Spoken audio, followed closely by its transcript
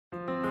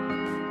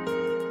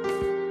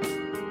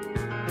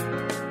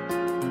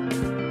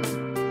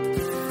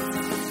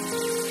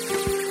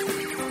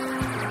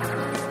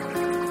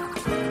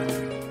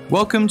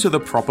Welcome to the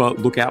Proper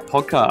Lookout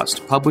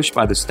podcast, published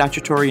by the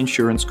Statutory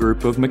Insurance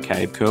Group of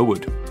McCabe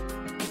Curwood.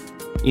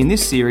 In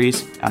this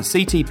series, our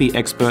CTP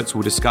experts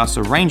will discuss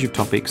a range of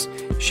topics,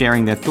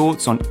 sharing their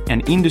thoughts on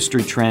an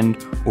industry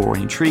trend or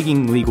an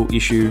intriguing legal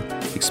issue,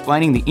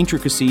 explaining the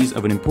intricacies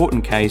of an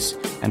important case,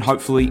 and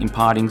hopefully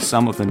imparting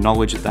some of the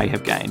knowledge that they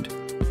have gained.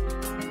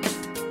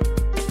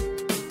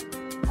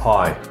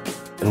 Hi,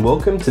 and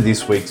welcome to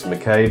this week's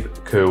McCabe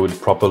Curwood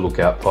Proper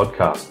Lookout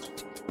podcast.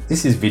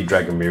 This is Vid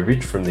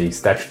Dragomirovic from the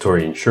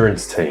Statutory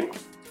Insurance team.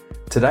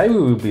 Today we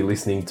will be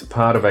listening to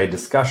part of a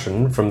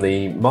discussion from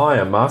the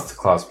Maya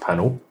Masterclass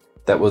panel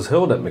that was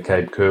held at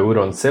McCabe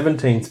Curwood on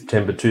 17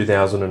 September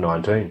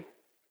 2019.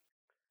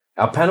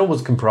 Our panel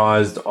was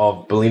comprised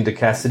of Belinda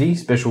Cassidy,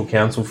 Special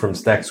Counsel from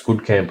Stacks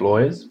Goodcamp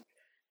Lawyers,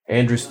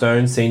 Andrew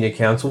Stone, Senior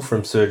Counsel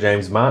from Sir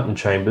James Martin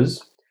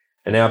Chambers,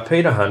 and our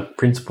Peter Hunt,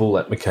 Principal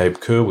at McCabe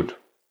Curwood.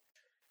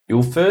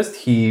 You'll first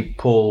hear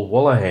Paul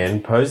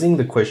Wallahan posing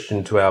the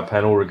question to our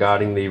panel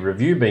regarding the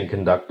review being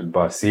conducted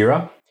by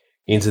CIRA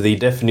into the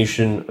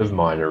definition of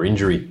minor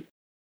injury.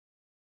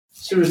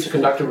 CIRA is to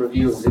conduct a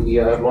review of the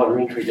minor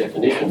injury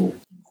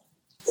definition.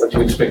 What do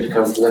you expect to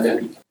come from that,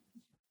 Andrew?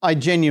 I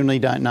genuinely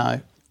don't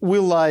know.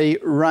 Will they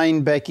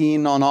rein back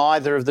in on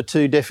either of the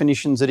two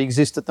definitions that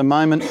exist at the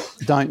moment?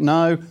 Don't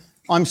know.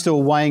 I'm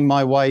still weighing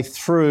my way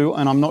through,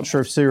 and I'm not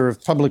sure if CIRA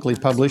have publicly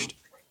published.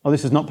 Oh,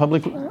 this is not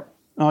public?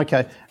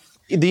 Okay.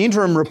 The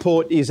interim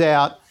report is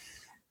out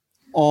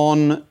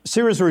on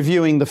CIRA's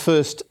reviewing the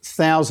first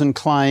 1,000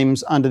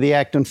 claims under the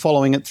Act and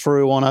following it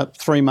through on a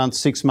 3-month,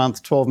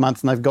 6-month,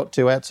 12-month, and they've got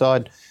 2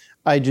 outside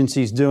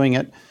agencies doing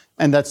it.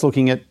 And that's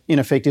looking at, in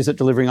effect, is it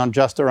delivering on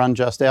just or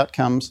unjust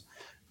outcomes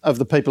of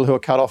the people who are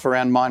cut off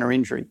around minor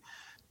injury.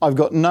 I've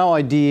got no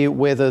idea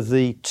whether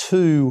the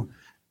 2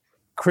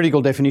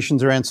 critical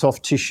definitions around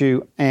soft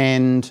tissue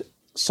and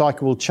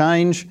psych will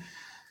change.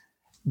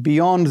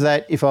 Beyond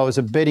that, if I was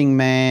a betting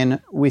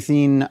man,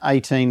 within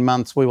 18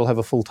 months we will have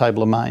a full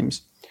table of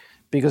MAIMs,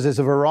 because there's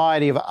a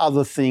variety of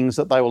other things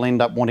that they will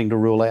end up wanting to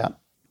rule out.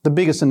 The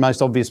biggest and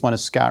most obvious one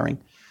is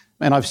scarring.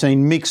 And I've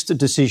seen mixed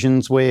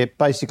decisions where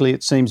basically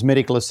it seems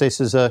medical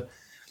assessors are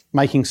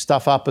making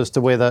stuff up as to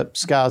whether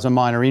scars are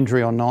minor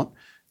injury or not.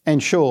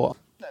 And sure,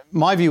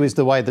 my view is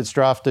the way that's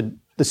drafted,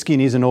 the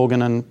skin is an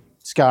organ and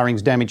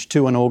scarring's damage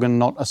to an organ,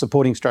 not a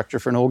supporting structure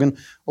for an organ.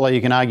 Although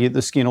you can argue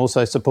the skin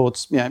also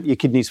supports, your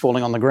kidneys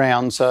falling on the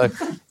ground. So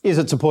is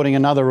it supporting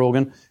another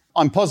organ?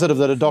 I'm positive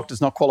that a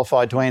doctor's not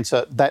qualified to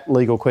answer that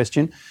legal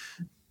question.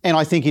 And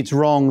I think it's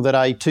wrong that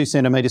a 2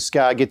 centimetre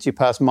scar gets you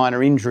past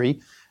minor injury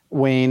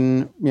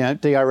when,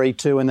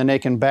 DRE2 in the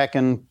neck and back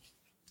and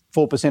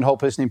 4% whole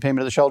person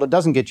impairment of the shoulder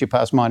doesn't get you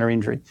past minor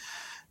injury.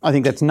 I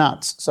think that's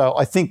nuts. So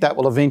I think that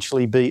will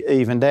eventually be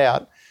evened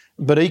out.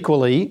 But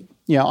equally,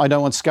 I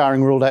don't want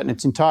scarring ruled out in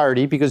its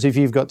entirety, because if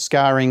you've got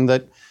scarring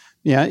that,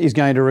 is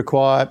going to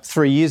require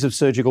 3 years of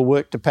surgical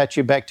work to patch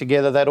you back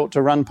together, that ought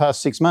to run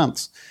past 6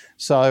 months.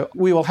 So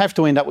we will have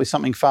to end up with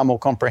something far more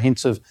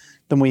comprehensive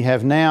than we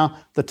have now.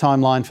 The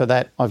timeline for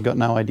that, I've got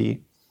no idea.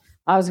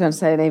 I was going to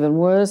say an even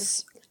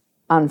worse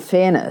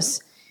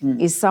unfairness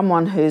is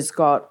someone who's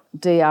got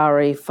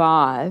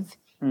DRE5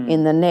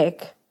 in the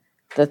neck,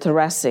 the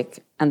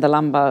thoracic and the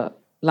lumbar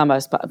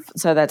spine.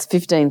 So that's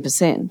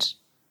 15%.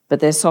 But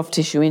they're soft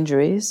tissue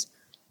injuries.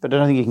 But I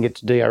don't think you can get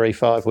to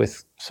DRE5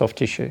 with soft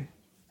tissue.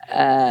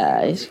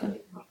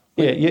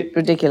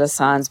 Ridiculous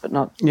signs, but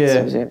not...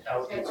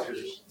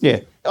 Yeah.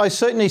 I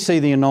certainly see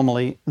the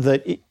anomaly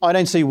that I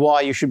don't see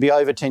why you should be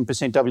over 10%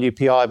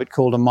 WPI but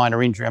called a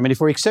minor injury. I mean, if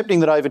we're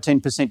accepting that over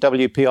 10%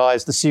 WPI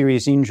is the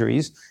serious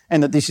injuries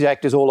and that this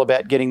Act is all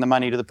about getting the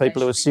money to the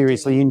people who are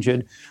seriously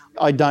injured,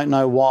 I don't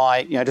know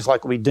why, just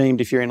like we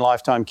deemed if you're in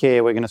lifetime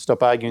care, we're going to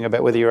stop arguing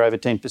about whether you're over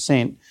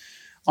 10%.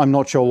 I'm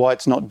not sure why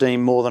it's not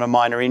deemed more than a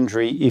minor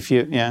injury if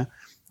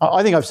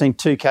I think I've seen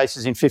 2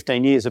 cases in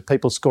 15 years of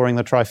people scoring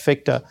the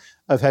trifecta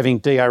of having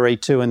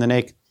DRE2 in the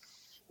neck,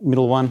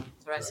 middle one,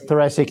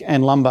 thoracic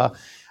and lumbar.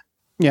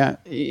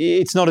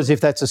 It's not as if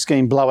that's a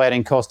scheme blowout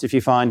in cost if you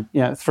find,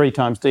 3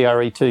 times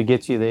DRE2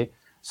 gets you there.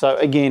 So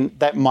again,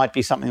 that might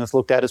be something that's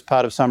looked at as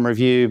part of some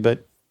review,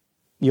 but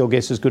your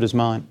guess is as good as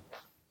mine.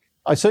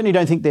 I certainly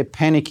don't think they're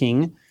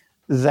panicking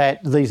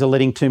that these are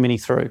letting too many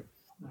through.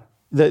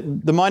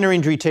 The minor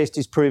injury test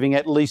is proving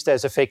at least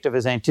as effective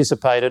as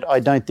anticipated.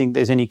 I don't think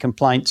there's any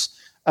complaints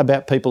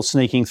about people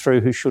sneaking through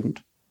who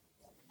shouldn't.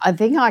 I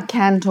think I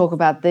can talk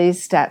about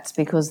these stats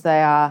because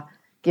they are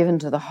given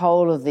to the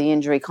whole of the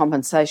Injury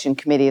Compensation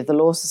Committee of the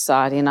Law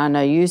Society, and I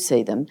know you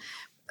see them.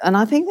 And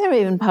I think they're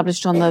even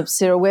published on the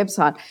CIRA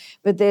website.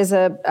 But there's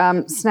a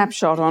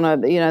snapshot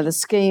on the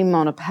scheme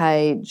on a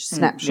page,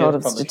 snapshot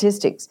of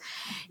statistics.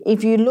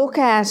 If you look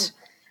at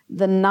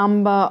the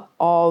number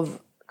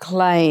of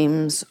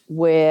claims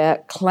where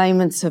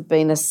claimants have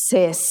been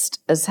assessed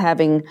as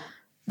having,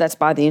 that's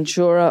by the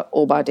insurer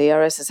or by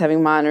DRS, as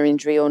having minor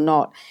injury or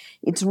not,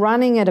 it's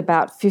running at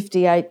about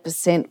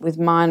 58% with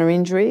minor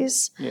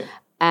injuries. Yeah.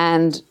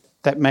 And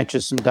that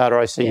matches some data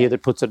I see here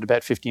that puts it at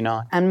about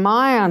 59. And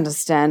my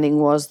understanding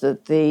was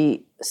that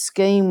the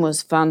scheme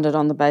was funded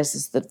on the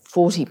basis that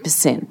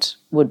 40%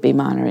 would be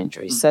minor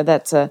injuries. So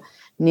that's a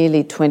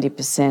nearly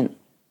 20%.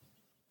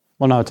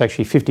 Well, no, it's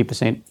actually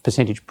 50%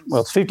 percentage.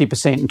 Well, it's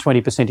 50% and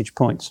 20 percentage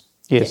points.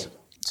 Yes. Yeah.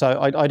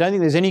 So I don't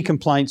think there's any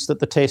complaints that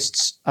the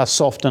tests are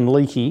soft and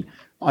leaky.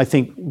 I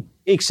think,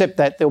 except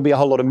that there'll be a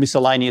whole lot of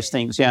miscellaneous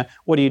things. Yeah,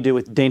 what do you do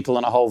with dental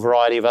and a whole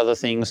variety of other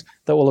things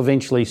that will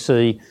eventually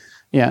see?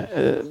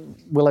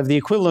 We'll have the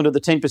equivalent of the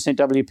 10%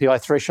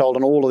 WPI threshold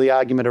and all of the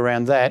argument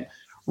around that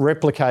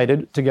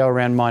replicated to go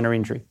around minor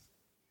injury,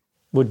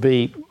 would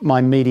be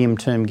my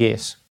medium-term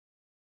guess.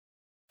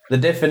 The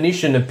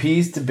definition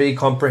appears to be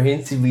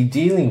comprehensively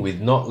dealing with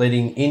not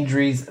letting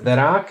injuries that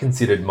are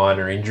considered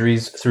minor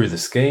injuries through the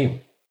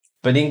scheme,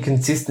 but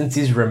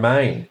inconsistencies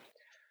remain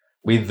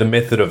with the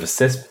method of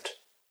assessment.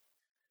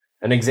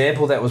 An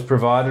example that was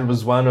provided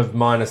was one of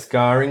minor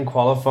scarring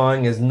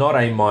qualifying as not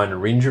a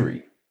minor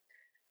injury.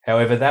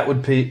 However, that would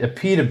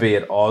appear to be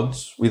at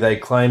odds with a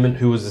claimant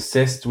who was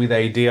assessed with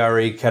a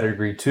DRE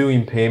Category 2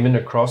 impairment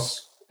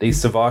across the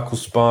cervical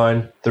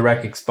spine,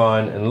 thoracic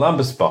spine and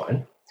lumbar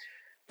spine,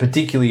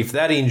 particularly if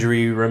that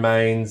injury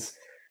remains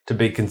to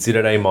be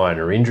considered a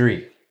minor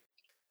injury.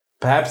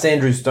 Perhaps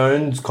Andrew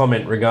Stone's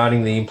comment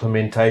regarding the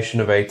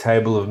implementation of a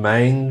table of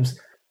names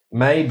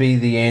may be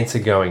the answer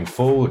going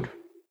forward.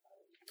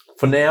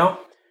 For now,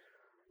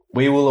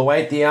 we will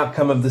await the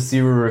outcome of the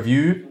CIRA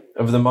review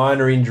of the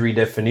minor injury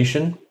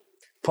definition,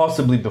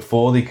 possibly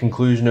before the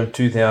conclusion of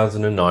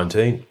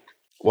 2019.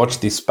 Watch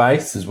this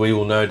space, as we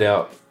will no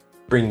doubt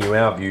bring you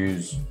our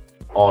views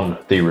on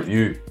the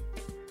review.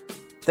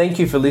 Thank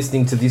you for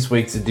listening to this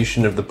week's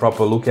edition of The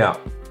Proper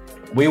Lookout.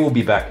 We will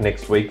be back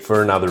next week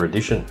for another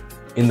edition.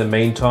 In the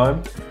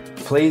meantime,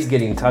 please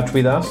get in touch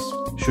with us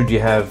should you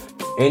have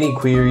any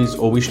queries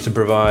or wish to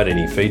provide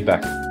any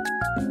feedback.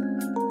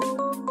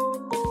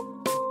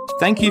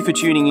 Thank you for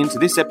tuning in to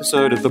this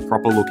episode of the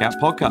Proper Lookout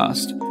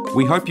podcast.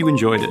 We hope you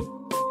enjoyed it.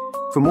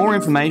 For more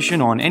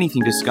information on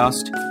anything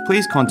discussed,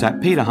 please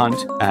contact Peter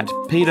Hunt at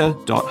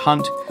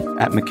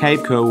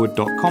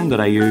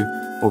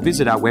peter.hunt@mccabecurwood.com.au or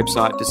visit our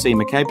website to see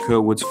McCabe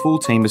Curwood's full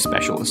team of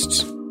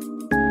specialists.